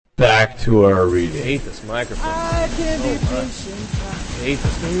back to our reading. I hate this microphone. I hate this. I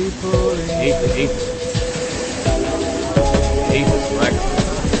hate this microphone.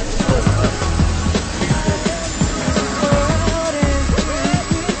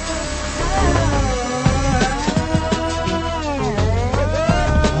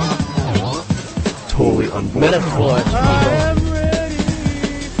 Totally unbelievable.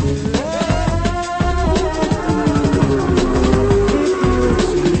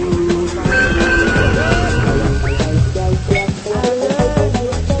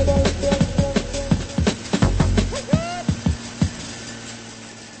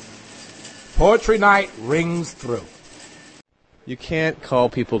 Poetry night rings through. You can't call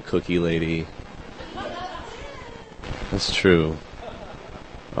people cookie lady. That's true.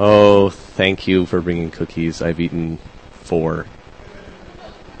 Oh, thank you for bringing cookies. I've eaten 4.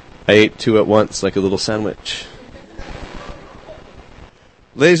 I ate 2 at once like a little sandwich.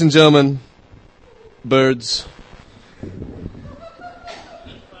 Ladies and gentlemen, birds,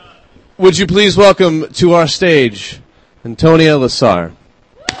 would you please welcome to our stage Antonia Lassar.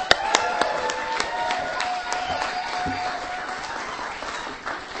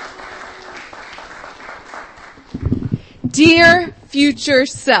 Dear future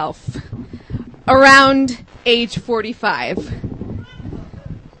self, around age 45.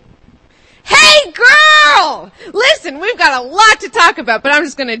 Hey girl! Listen, we've got a lot to talk about, but I'm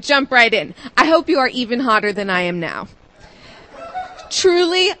just gonna jump right in. I hope you are even hotter than I am now.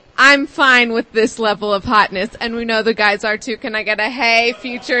 Truly, I'm fine with this level of hotness, and we know the guys are too. Can I get a hey,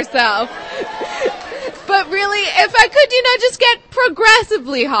 future self? But really, if I could, just get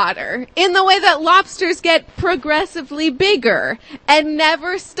progressively hotter in the way that lobsters get progressively bigger and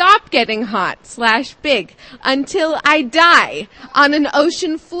never stop getting hot/big until I die on an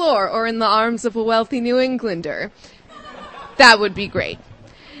ocean floor or in the arms of a wealthy New Englander. That would be great.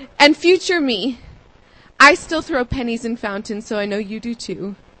 And future me, I still throw pennies in fountains, so I know you do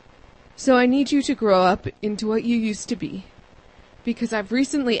too. So I need you to grow up into what you used to be, because I've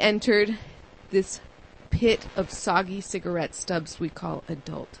recently entered this pit of soggy cigarette stubs we call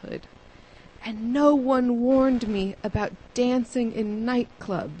adulthood. And no one warned me about dancing in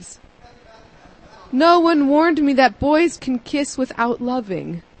nightclubs. No one warned me that boys can kiss without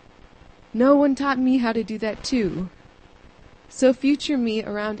loving. No one taught me how to do that too. So future me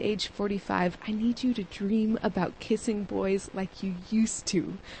around age 45, I need you to dream about kissing boys like you used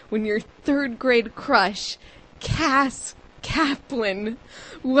to when your 3rd grade crush, Cass Kaplan,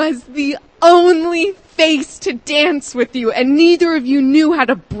 was the only face to dance with you, and neither of you knew how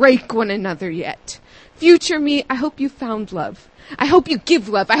to break one another yet. Future me, I hope you found love. I hope you give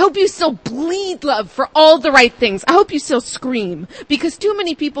love. I hope you still bleed love for all the right things. I hope you still scream, because too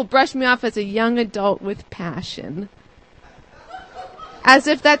many people brush me off as a young adult with passion. As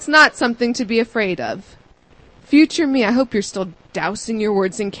if that's not something to be afraid of. Future me, I hope you're still dousing your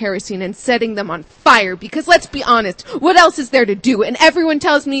words in kerosene and setting them on fire, because let's be honest, what else is there to do? And everyone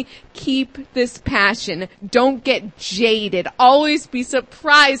tells me, keep this passion. Don't get jaded. Always be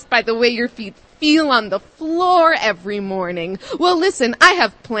surprised by the way your feet feel on the floor every morning. Well, listen, I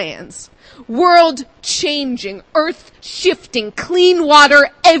have plans. World-changing, earth-shifting, clean water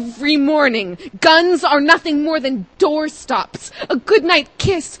every morning. Guns are nothing more than doorstops. A goodnight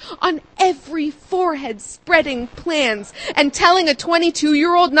kiss on every forehead, spreading plans. And telling a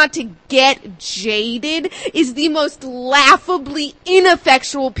 22-year-old not to get jaded is the most laughably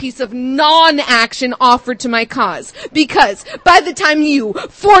ineffectual piece of non-action offered to my cause. Because by the time you,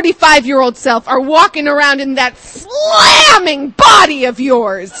 45-year-old self, are walking around in that slamming body of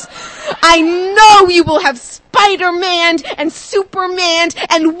yours, I know you will have Spider-Man and Superman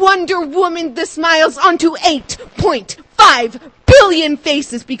and Wonder Woman the smiles onto 8.5 billion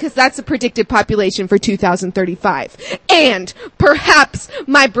faces, because that's the predicted population for 2035. And perhaps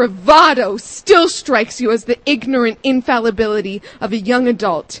my bravado still strikes you as the ignorant infallibility of a young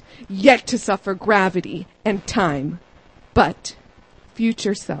adult yet to suffer gravity and time. But,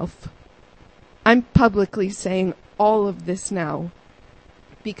 future self, I'm publicly saying all of this now,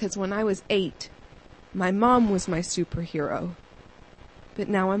 because when I was 8, my mom was my superhero. But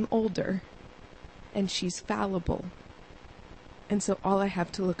now I'm older, and she's fallible. And so all I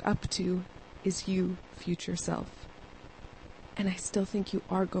have to look up to is you, future self. And I still think you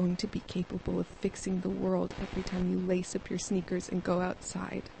are going to be capable of fixing the world every time you lace up your sneakers and go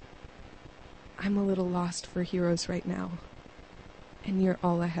outside. I'm a little lost for heroes right now, and you're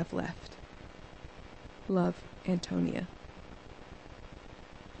all I have left. Love, Antonia.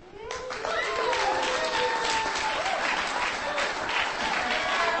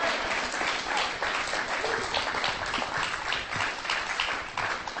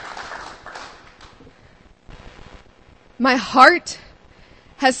 My heart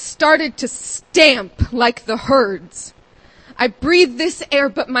has started to stamp like the herds. I breathe this air,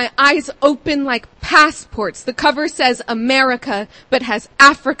 but my eyes open like passports. The cover says America, but has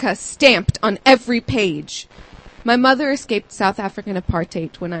Africa stamped on every page. My mother escaped South African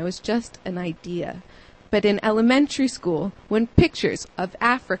apartheid when I was just an idea. But in elementary school, when pictures of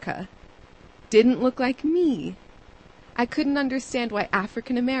Africa didn't look like me, I couldn't understand why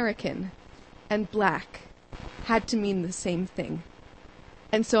African American and black had to mean the same thing.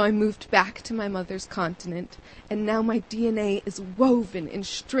 And so I moved back to my mother's continent, and now my DNA is woven in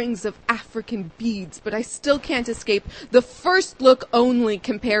strings of African beads, but I still can't escape the first look only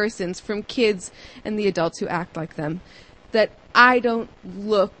comparisons from kids and the adults who act like them, that I don't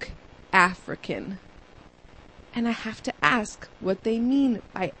look African. And I have to ask what they mean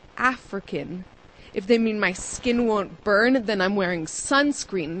by African. If they mean my skin won't burn, then I'm wearing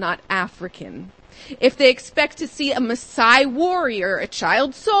sunscreen, not African. If they expect to see a Maasai warrior, a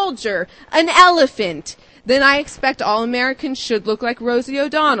child soldier, an elephant, then I expect all Americans should look like Rosie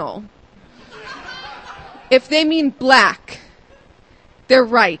O'Donnell. If they mean black, they're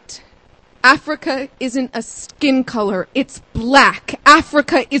right. Africa isn't a skin color, it's black.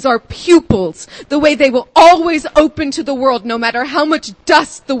 Africa is our pupils, the way they will always open to the world no matter how much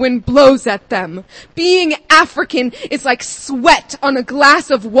dust the wind blows at them. Being African is like sweat on a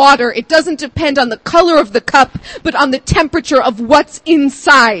glass of water. It doesn't depend on the color of the cup, but on the temperature of what's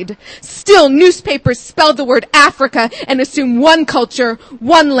inside. Still, newspapers spell the word Africa and assume one culture,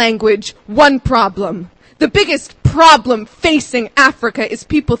 one language, one problem. The biggest problem facing Africa is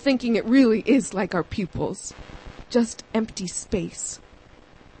people thinking it really is like our pupils. Just empty space.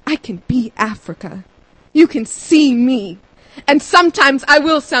 I can be Africa. You can see me. And sometimes I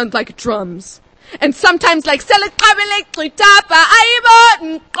will sound like drums. And sometimes like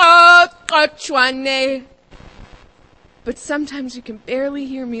but sometimes you can barely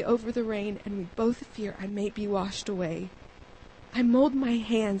hear me over the rain, and we both fear I may be washed away. I mold my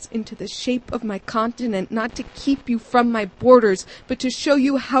hands into the shape of my continent, not to keep you from my borders, but to show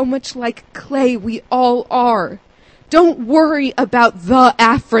you how much like clay we all are. Don't worry about the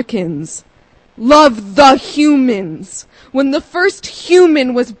Africans. Love the humans. When the first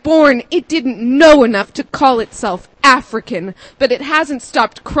human was born, it didn't know enough to call itself African, but it hasn't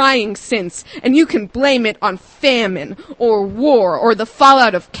stopped crying since, and you can blame it on famine or war or the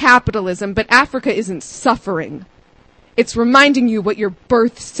fallout of capitalism, but Africa isn't suffering. It's reminding you what your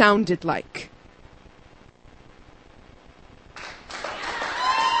birth sounded like.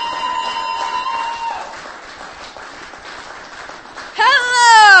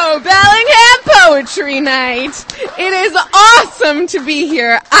 Hello, Bellingham Poetry Night. It is awesome to be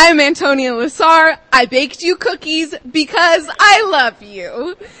here. I'm Antonia Lassar. I baked you cookies because I love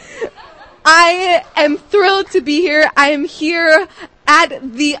you. I am thrilled to be here. I am here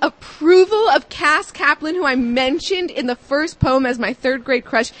at the approval of Cass Kaplan, who I mentioned in the first poem as my third grade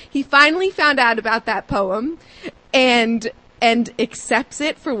crush. He finally found out about that poem and accepts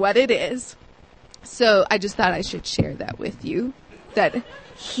it for what it is. So I just thought I should share that with you, that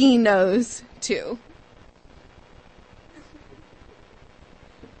he knows too.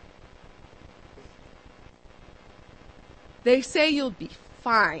 They say you'll be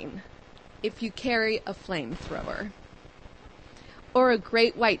fine if you carry a flamethrower, or a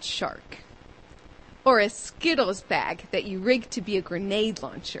great white shark, or a Skittles bag that you rig to be a grenade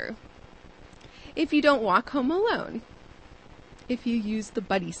launcher, if you don't walk home alone, if you use the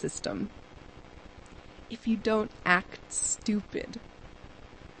buddy system, if you don't act stupid.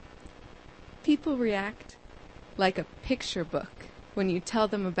 People react like a picture book when you tell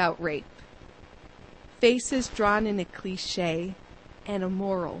them about rape. Faces drawn in a cliche and a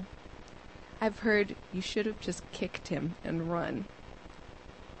moral. I've heard you should have just kicked him and run.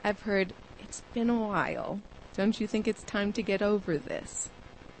 I've heard it's been a while. Don't you think it's time to get over this?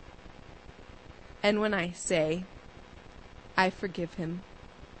 And when I say, I forgive him,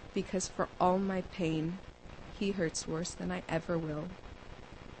 because for all my pain, he hurts worse than I ever will.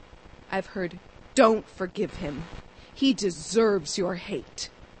 I've heard, don't forgive him. He deserves your hate.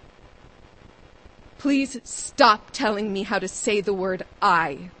 Please stop telling me how to say the word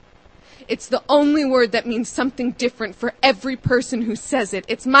I. It's the only word that means something different for every person who says it.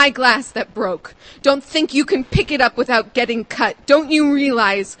 It's my glass that broke. Don't think you can pick it up without getting cut. Don't you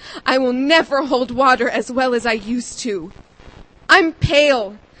realize I will never hold water as well as I used to? I'm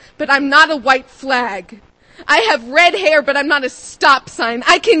pale, but I'm not a white flag. I have red hair, but I'm not a stop sign.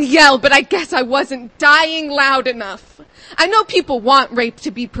 I can yell, but I guess I wasn't dying loud enough. I know people want rape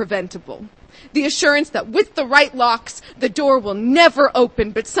to be preventable. The assurance that with the right locks, the door will never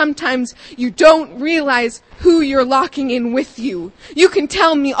open, but sometimes you don't realize who you're locking in with you. You can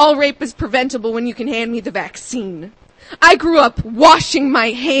tell me all rape is preventable when you can hand me the vaccine. I grew up washing my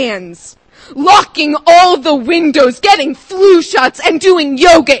hands, locking all the windows, getting flu shots, and doing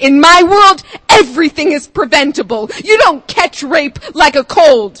yoga. In my world, everything is preventable. You don't catch rape like a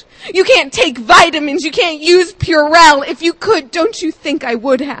cold. You can't take vitamins. You can't use Purell. If you could, don't you think I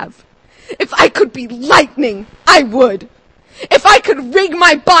would have? If I could be lightning, I would. If I could rig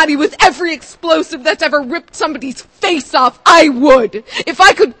my body with every explosive that's ever ripped somebody's face off, I would. If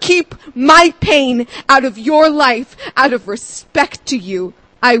I could keep my pain out of your life, out of respect to you,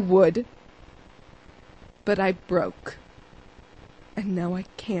 I would. But I broke. And now I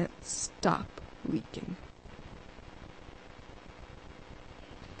can't stop leaking.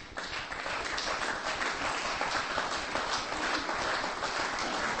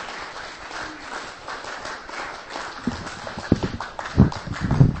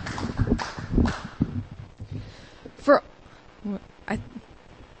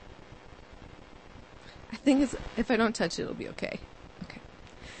 I think if I don't touch it, it'll be okay. Okay.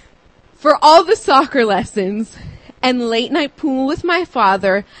 For all the soccer lessons and late night pool with my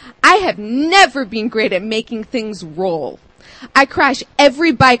father, I have never been great at making things roll. I crash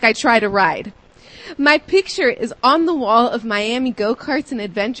every bike I try to ride. My picture is on the wall of Miami Go-Karts and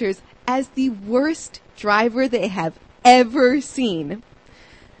Adventures as the worst driver they have ever seen.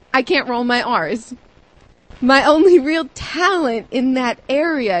 I can't roll my R's. My only real talent in that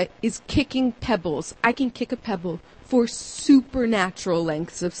area is kicking pebbles. I can kick a pebble for supernatural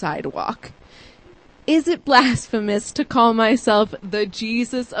lengths of sidewalk. Is it blasphemous to call myself the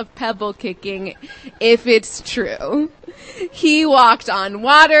Jesus of pebble kicking if it's true? He walked on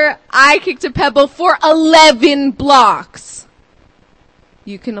water. I kicked a pebble for 11 blocks.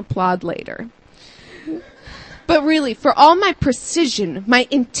 You can applaud later. But really, for all my precision, my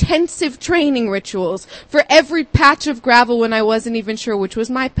intensive training rituals, for every patch of gravel when I wasn't even sure which was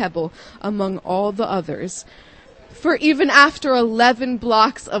my pebble among all the others, for even after 11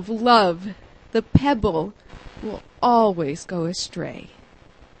 blocks of love, the pebble will always go astray.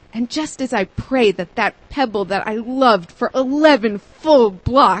 And just as I pray that that pebble that I loved for 11 full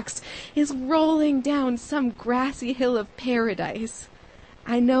blocks is rolling down some grassy hill of paradise,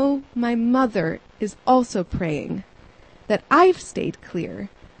 I know my mother is also praying that I've stayed clear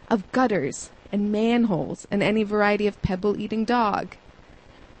of gutters and manholes and any variety of pebble-eating dog.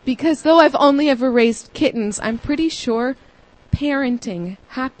 Because though I've only ever raised kittens, I'm pretty sure parenting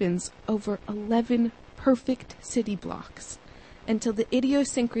happens over 11 perfect city blocks until the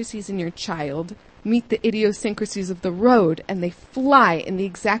idiosyncrasies in your child meet the idiosyncrasies of the road and they fly in the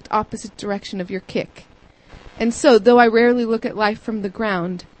exact opposite direction of your kick. And so, though I rarely look at life from the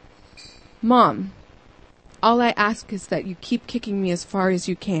ground, Mom, all I ask is that you keep kicking me as far as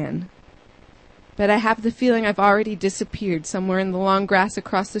you can. But I have the feeling I've already disappeared somewhere in the long grass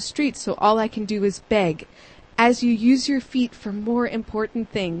across the street, so all I can do is beg. As you use your feet for more important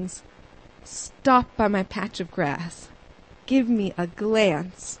things, stop by my patch of grass. Give me a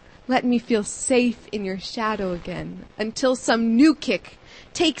glance. Let me feel safe in your shadow again until some new kick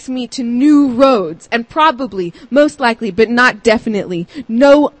takes me to new roads, and probably, most likely, but not definitely,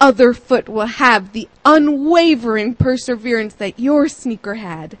 no other foot will have the unwavering perseverance that your sneaker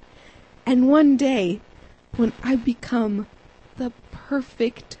had. And one day, when I become the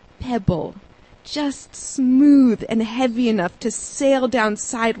perfect pebble, just smooth and heavy enough to sail down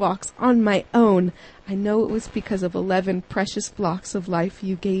sidewalks on my own, I know it was because of 11 precious blocks of life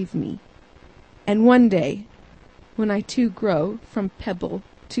you gave me. And one day, when I too grow from pebble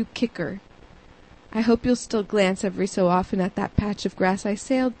to kicker, I hope you'll still glance every so often at that patch of grass I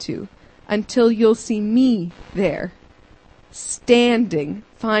sailed to, until you'll see me there, standing,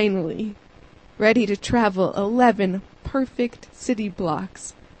 finally, ready to travel 11 perfect city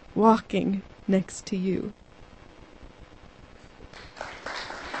blocks, walking next to you.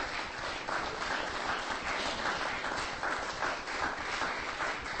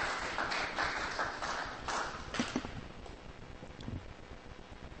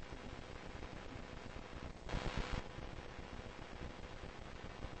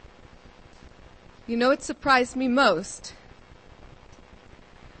 You know what surprised me most?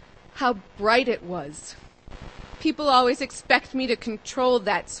 How bright it was. People always expect me to control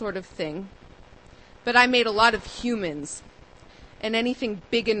that sort of thing. But I made a lot of humans, and anything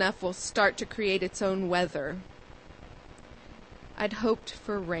big enough will start to create its own weather. I'd hoped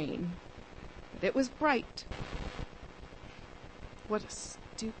for rain, but it was bright. What a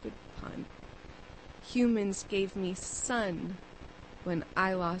stupid pun. Humans gave me sun, when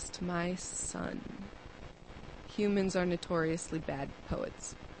I lost my son. Humans are notoriously bad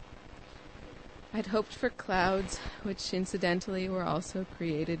poets. I'd hoped for clouds, which incidentally were also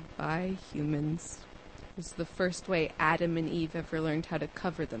created by humans. It was the first way Adam and Eve ever learned how to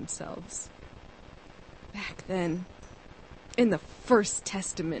cover themselves. Back then, in the First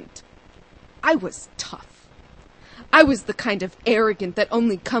Testament, I was tough. I was the kind of arrogant that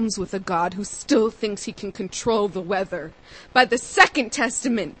only comes with a God who still thinks he can control the weather. By the Second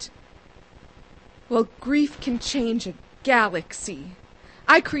Testament, well, grief can change a galaxy.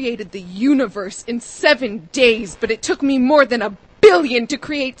 I created the universe in 7 days, but it took me more than 1 billion to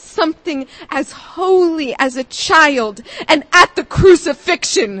create something as holy as a child. And at the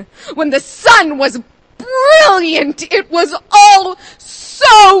crucifixion, when the sun was brilliant, it was all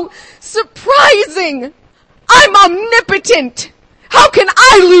so surprising. I'm omnipotent. How can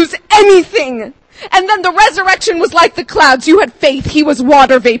I lose anything? And then the resurrection was like the clouds. You had faith. He was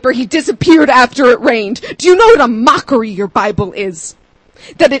water vapor. He disappeared after it rained. Do you know what a mockery your Bible is?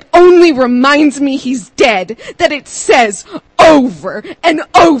 That it only reminds me he's dead. That it says over and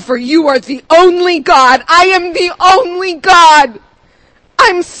over, you are the only God. I am the only God.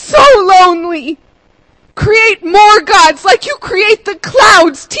 I'm so lonely. Create more gods like you create the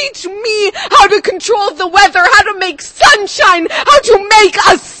clouds. Teach me how to control the weather, how to make sunshine, how to make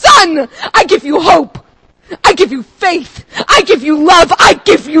a sun. I give you hope. I give you faith. I give you love. I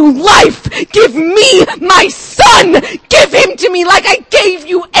give you life. Give me my son. Give him to me like I gave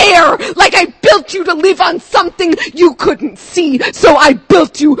you air, like I built you to live on something you couldn't see. So I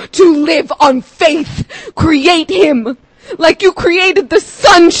built you to live on faith. Create him like you created the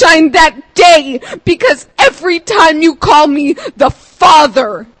sunshine that day, because every time you call me the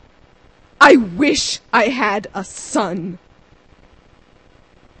Father, I wish I had a son.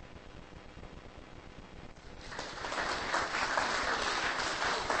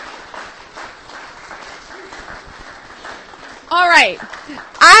 All right,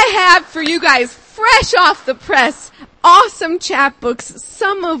 I have for you guys, fresh off the press, awesome chapbooks,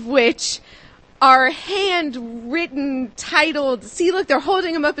 some of which are handwritten, titled. See, look, they're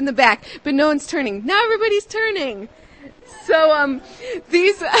holding them up in the back, but no one's turning. Now everybody's turning. So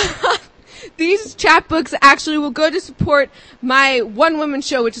these chapbooks actually will go to support my one-woman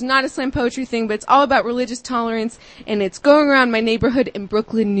show, which is not a slam poetry thing, but it's all about religious tolerance, and it's going around my neighborhood in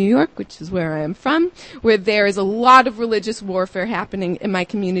Brooklyn, New York, which is where I am from, where there is a lot of religious warfare happening in my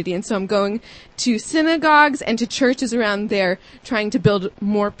community. And so I'm going to synagogues and to churches around there trying to build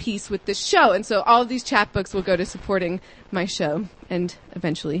more peace with this show. And so all of these chapbooks will go to supporting my show and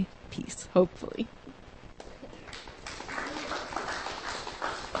eventually peace, hopefully.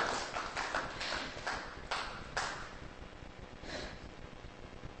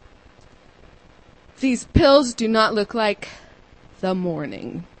 These pills do not look like the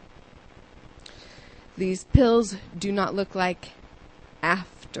morning. These pills do not look like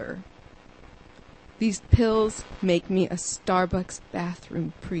after. These pills make me a Starbucks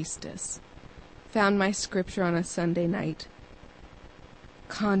bathroom priestess. Found my scripture on a Sunday night.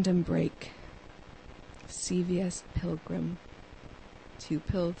 Condom break. CVS pilgrim. 2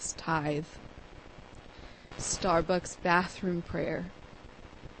 pills tithe. Starbucks bathroom prayer.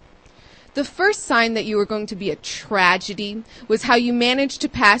 The first sign that you were going to be a tragedy was how you managed to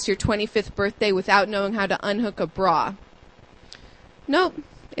pass your 25th birthday without knowing how to unhook a bra. Nope,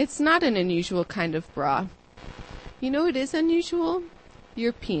 it's not an unusual kind of bra. You know what is unusual?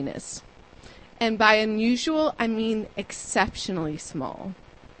 Your penis. And by unusual, I mean exceptionally small.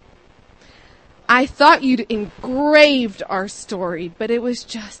 I thought you'd engraved our story, but it was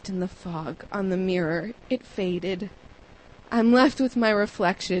just in the fog on the mirror. It faded. I'm left with my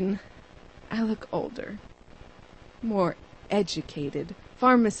reflection. I look older, more educated.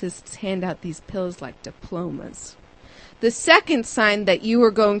 Pharmacists hand out these pills like diplomas. The second sign that you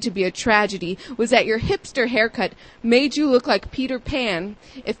were going to be a tragedy was that your hipster haircut made you look like Peter Pan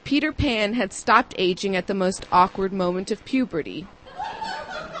if Peter Pan had stopped aging at the most awkward moment of puberty.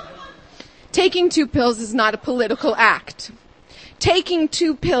 Taking 2 pills is not a political act. Taking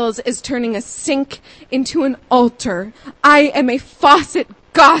 2 pills is turning a sink into an altar. I am a faucet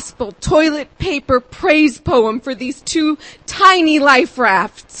gospel toilet paper praise poem for these 2 tiny life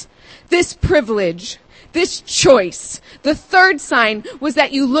rafts. This privilege, this choice. The third sign was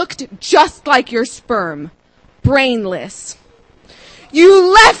that you looked just like your sperm. Brainless.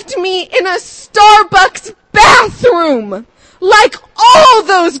 You left me in a Starbucks bathroom. Like all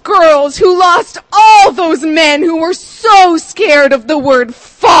those girls who lost all those men who were so scared of the word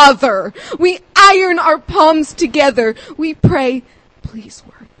father. We iron our palms together. We pray, please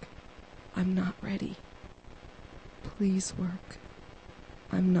work. I'm not ready. Please work.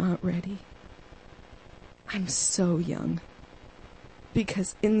 I'm not ready. I'm so young.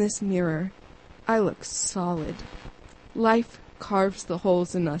 Because in this mirror, I look solid. Life carves the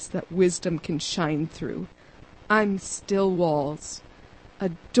holes in us that wisdom can shine through. I'm still walls. A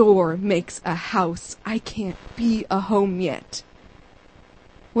door makes a house. I can't be a home yet.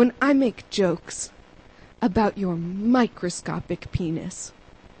 When I make jokes about your microscopic penis,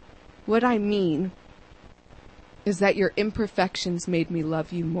 what I mean is that your imperfections made me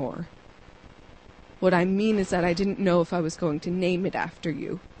love you more. What I mean is that I didn't know if I was going to name it after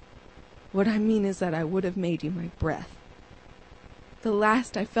you. What I mean is that I would have made you my breath. The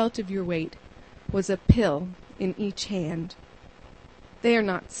last I felt of your weight was a pill in each hand. They are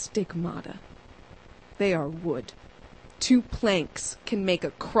not stigmata. They are wood. 2 planks can make a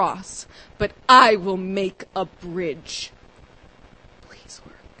cross, but I will make a bridge. Please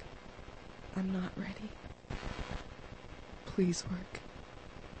work. I'm not ready. Please work.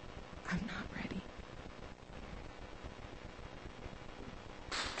 I'm not ready.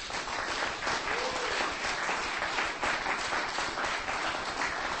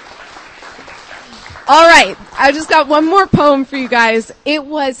 All right, I just got one more poem for you guys. It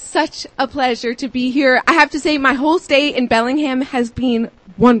was such a pleasure to be here. I have to say my whole stay in Bellingham has been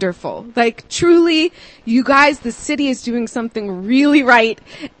wonderful. Like, truly, you guys, the city is doing something really right.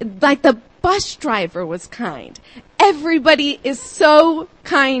 Like, the bus driver was kind. Everybody is so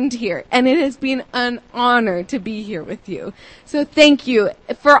kind here, and it has been an honor to be here with you. So thank you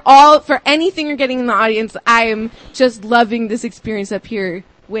for anything you're getting in the audience. I am just loving this experience up here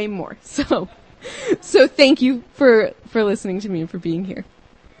way more. So thank you for listening to me and for being here.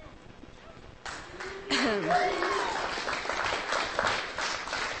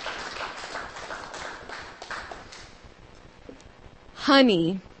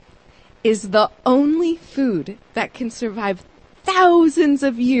 Honey is the only food that can survive thousands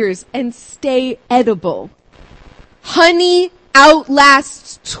of years and stay edible. Honey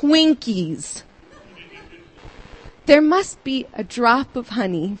outlasts Twinkies. There must be a drop of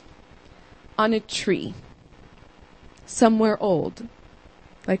honey on a tree, somewhere old,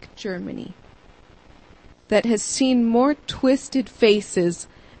 like Germany, that has seen more twisted faces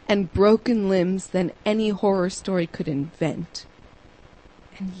and broken limbs than any horror story could invent.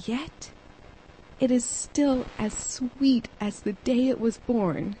 And yet, it is still as sweet as the day it was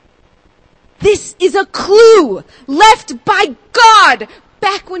born. This is a clue left by God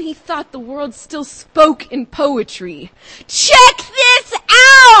back when he thought the world still spoke in poetry. Check this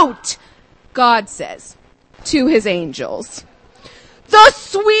out! God says to his angels, the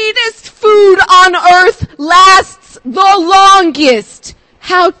sweetest food on earth lasts the longest.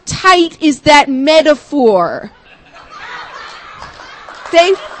 How tight is that metaphor?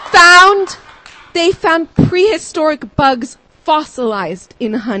 They found prehistoric bugs fossilized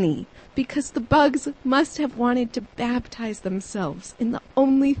in honey because the bugs must have wanted to baptize themselves in the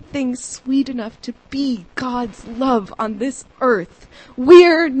only thing sweet enough to be God's love on this earth.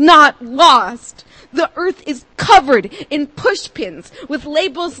 We're not lost. The earth is covered in pushpins with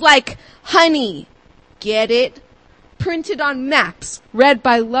labels like honey, get it? Printed on maps, read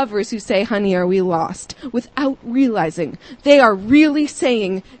by lovers who say, honey, are we lost? Without realizing they are really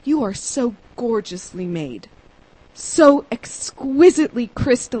saying, you are so gorgeously made. So exquisitely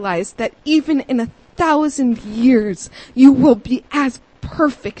crystallized that even in 1,000 years, you will be as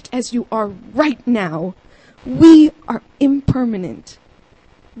perfect as you are right now. We are impermanent.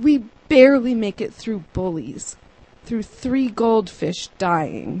 We barely make it through bullies, through 3 goldfish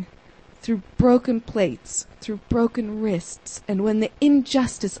dying, through broken plates, through broken wrists, and when the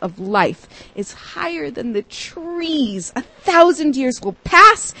injustice of life is higher than the trees, 1,000 years will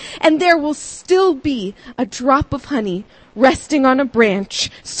pass, and there will still be a drop of honey resting on a branch,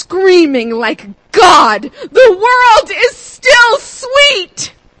 screaming like God, the world is still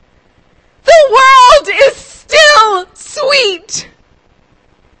sweet! The world is still sweet!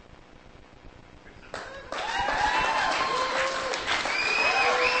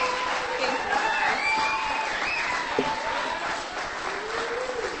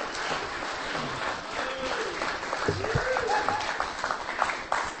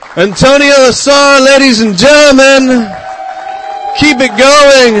 Antonia Lassar, ladies and gentlemen. Keep it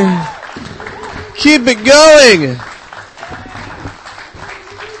going. Keep it going.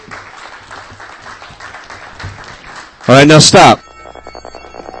 All right, now stop.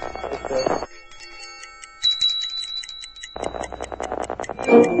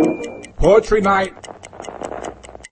 Poetry night